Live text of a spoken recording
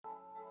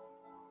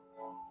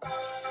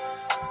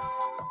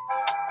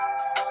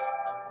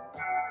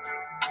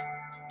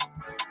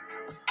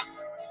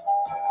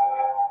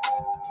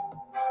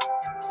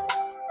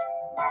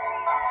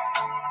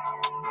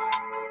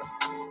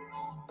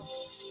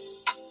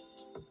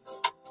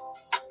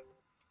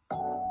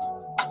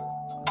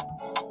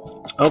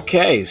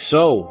Okay,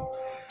 so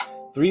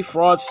three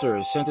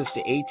fraudsters sentenced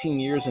to 18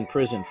 years in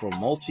prison for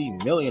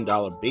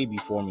multi-million-dollar baby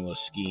formula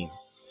scheme.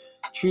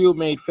 Trio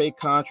made fake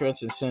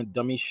contracts and sent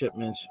dummy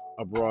shipments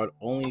abroad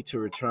only to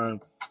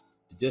return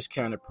the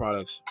discounted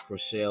products for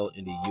sale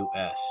in the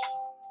U.S.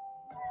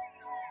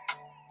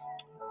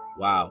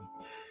 Wow.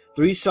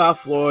 Three South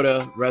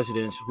Florida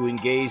residents who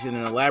engaged in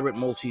an elaborate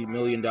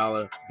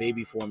multi-million-dollar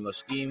baby formula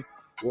scheme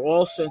were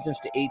all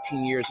sentenced to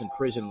 18 years in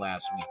prison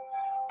last week.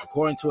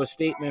 According to a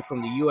statement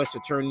from the U.S.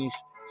 Attorney's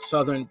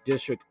Southern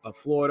District of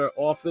Florida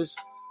office,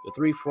 the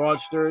three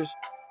fraudsters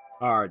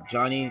are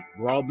Johnny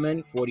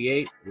Grobman,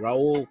 48,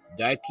 Raul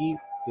Daiki,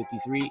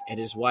 53, and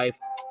his wife,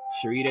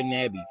 Sharita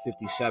Nabi,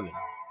 57.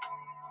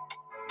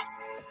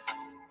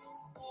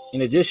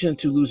 In addition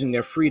to losing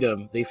their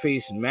freedom, they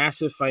face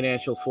massive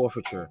financial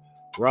forfeiture.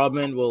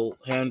 Grobman will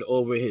hand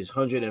over his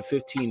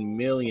 $115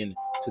 million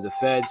to the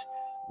feds,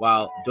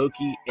 while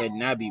Doki and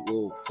Nabi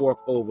will fork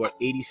over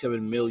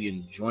 $87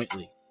 million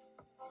jointly.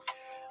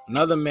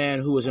 Another man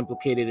who was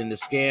implicated in the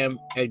scam,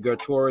 Edgar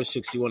Torres,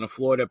 61 of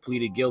Florida,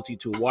 pleaded guilty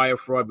to wire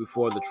fraud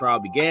before the trial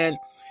began.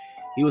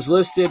 He was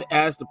listed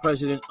as the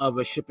president of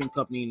a shipping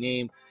company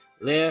named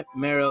Le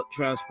Merrill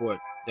Transport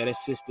that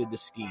assisted the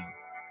scheme.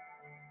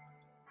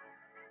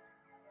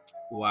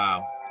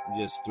 Wow,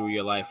 you just threw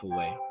your life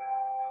away.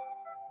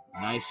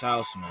 Nice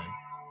house,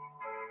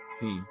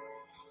 man.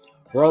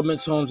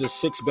 Grobman's home's a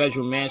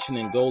 6-bedroom mansion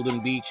in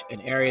Golden Beach,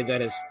 an area that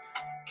has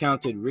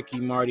counted Ricky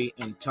Marty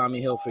and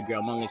Tommy Hilfiger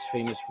among its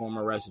famous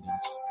former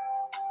residents.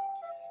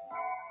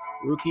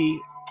 Ruki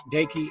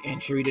Deki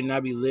and Sharita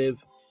Nabi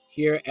live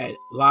here at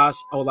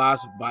Las Olas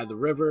by the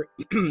river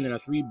in a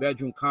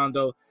 3-bedroom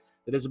condo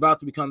that is about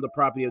to become the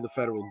property of the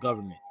federal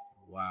government.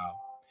 Wow.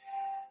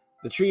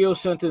 The trio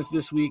sentenced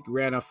this week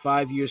ran a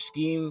 5-year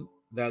scheme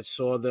that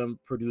saw them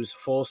produce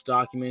false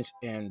documents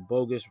and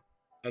bogus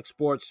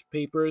exports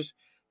papers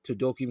to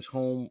Dokim's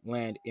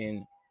homeland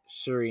in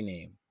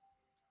Suriname.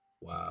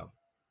 Wow.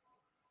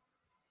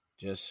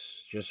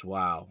 Just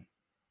wow.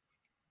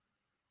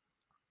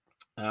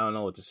 I don't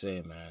know what to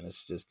say, man.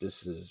 It's just,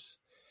 this is...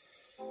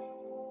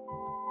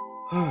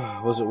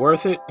 Was it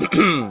worth it?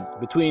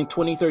 Between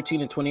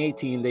 2013 and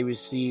 2018, they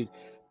received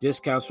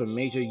discounts from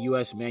major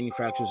U.S.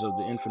 manufacturers of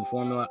the infant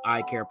formula,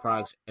 eye care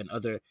products, and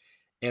other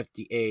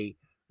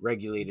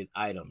FDA-regulated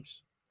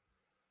items.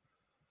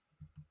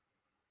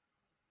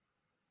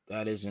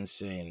 That is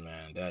insane,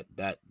 man.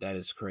 That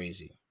is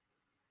crazy.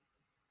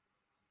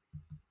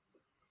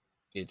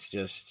 It's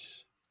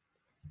just...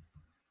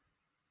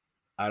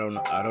 I don't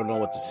know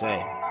what to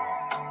say.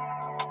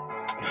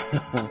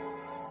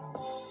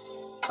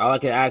 All I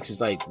can ask is,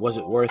 was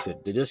it worth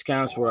it? The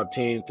discounts were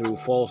obtained through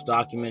false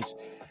documents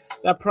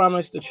that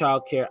promised the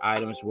child care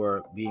items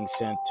were being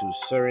sent to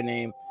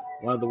Suriname,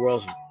 one of the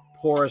world's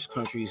poorest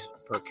countries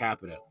per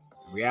capita.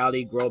 In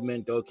reality,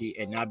 Grobman, Doki,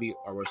 and Nabi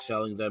were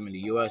selling them in the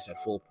U.S. at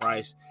full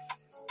price.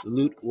 The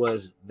loot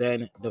was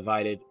then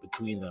divided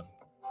between them.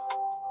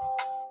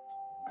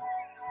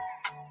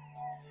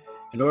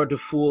 In order to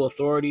fool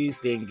authorities,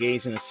 they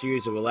engaged in a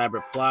series of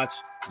elaborate plots.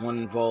 One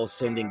involved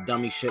sending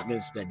dummy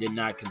shipments that did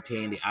not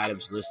contain the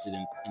items listed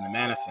in the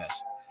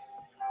manifest.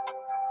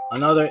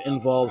 Another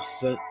involved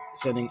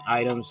sending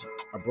items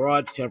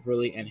abroad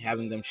temporarily and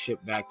having them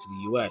shipped back to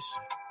the U.S.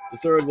 The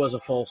third was a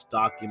false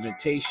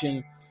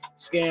documentation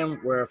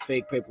scam where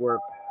fake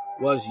paperwork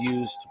was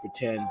used to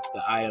pretend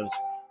the items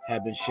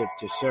had been shipped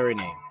to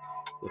Suriname.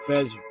 The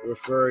feds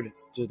referred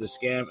to the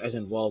scam as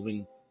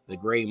involving the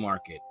gray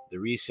market, the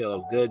resale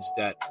of goods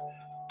that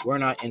were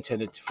not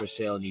intended for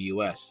sale in the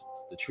U.S.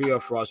 The trio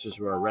of fraudsters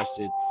were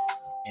arrested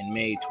in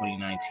May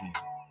 2019.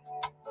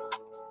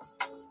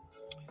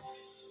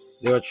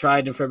 They were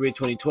tried in February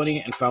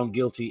 2020 and found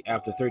guilty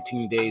after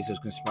 13 days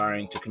of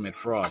conspiring to commit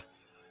fraud.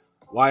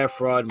 Wire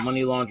fraud,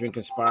 money laundering,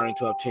 conspiring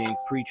to obtain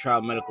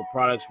pre-trial medical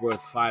products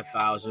worth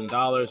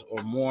 $5,000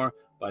 or more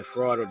by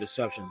fraud or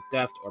deception,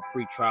 theft or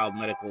pre-trial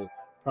medical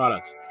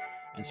products,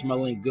 and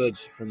smuggling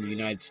goods from the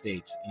United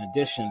States. In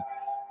addition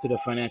to the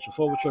financial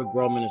forfeiture,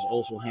 Grobman is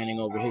also handing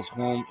over his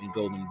home in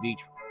Golden Beach,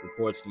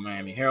 reports the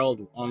Miami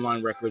Herald.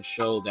 Online records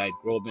show that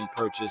Grobman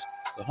purchased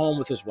the home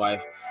with his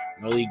wife,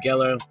 Nolie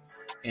Geller,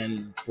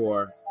 and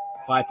for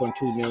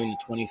 $5.2 million in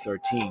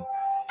 2013.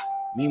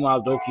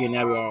 Meanwhile, Doki and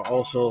Nabi are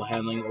also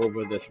handing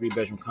over the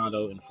 3-bedroom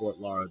condo in Fort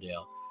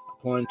Lauderdale.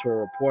 According to a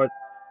report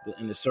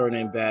in the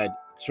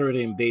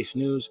Suriname-based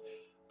news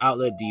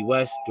outlet D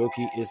West,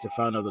 Doki is the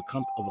founder of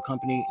a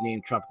company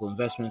named Tropical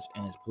Investments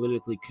and is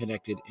politically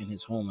connected in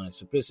his homeland,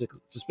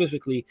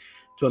 specifically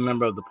to a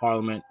member of the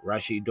parliament,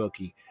 Rashid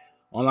Doki.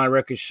 Online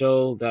records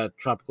show that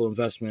Tropical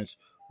Investments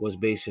was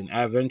based in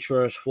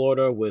Aventura,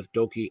 Florida, with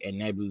Doki and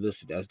Nabi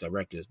listed as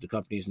directors. The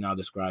company is now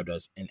described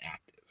as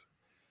inactive.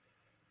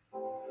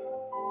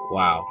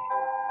 Wow.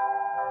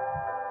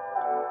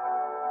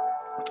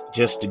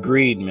 Just the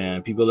greed,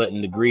 man. People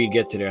letting the greed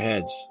get to their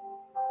heads.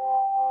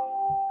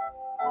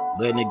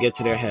 Letting it get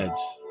to their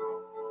heads.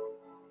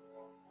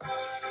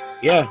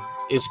 Yeah,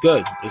 it's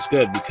good. It's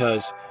good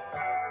because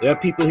there are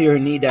people here who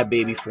need that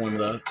baby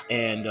formula,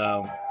 and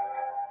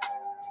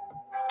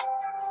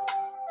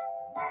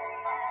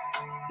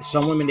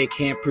Some women, they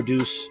can't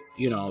produce,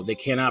 they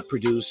cannot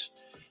produce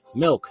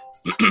milk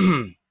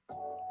due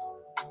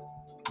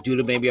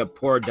to maybe a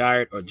poor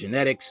diet or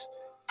genetics.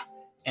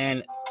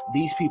 And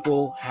these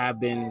people have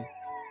been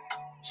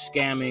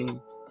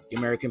scamming the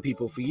American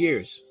people for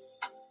years.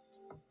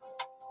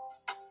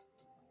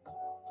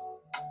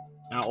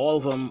 Now, all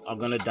of them are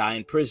going to die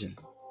in prison.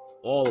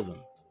 All of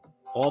them.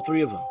 All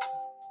three of them.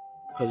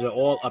 Because they're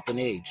all up in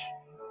age.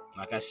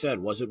 Like I said,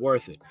 was it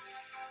worth it?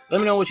 Let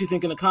me know what you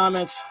think in the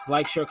comments.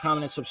 Like, share,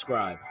 comment, and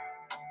subscribe.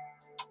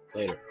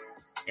 Later.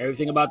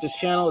 Everything about this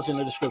channel is in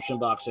the description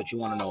box that you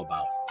want to know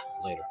about.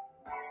 Later.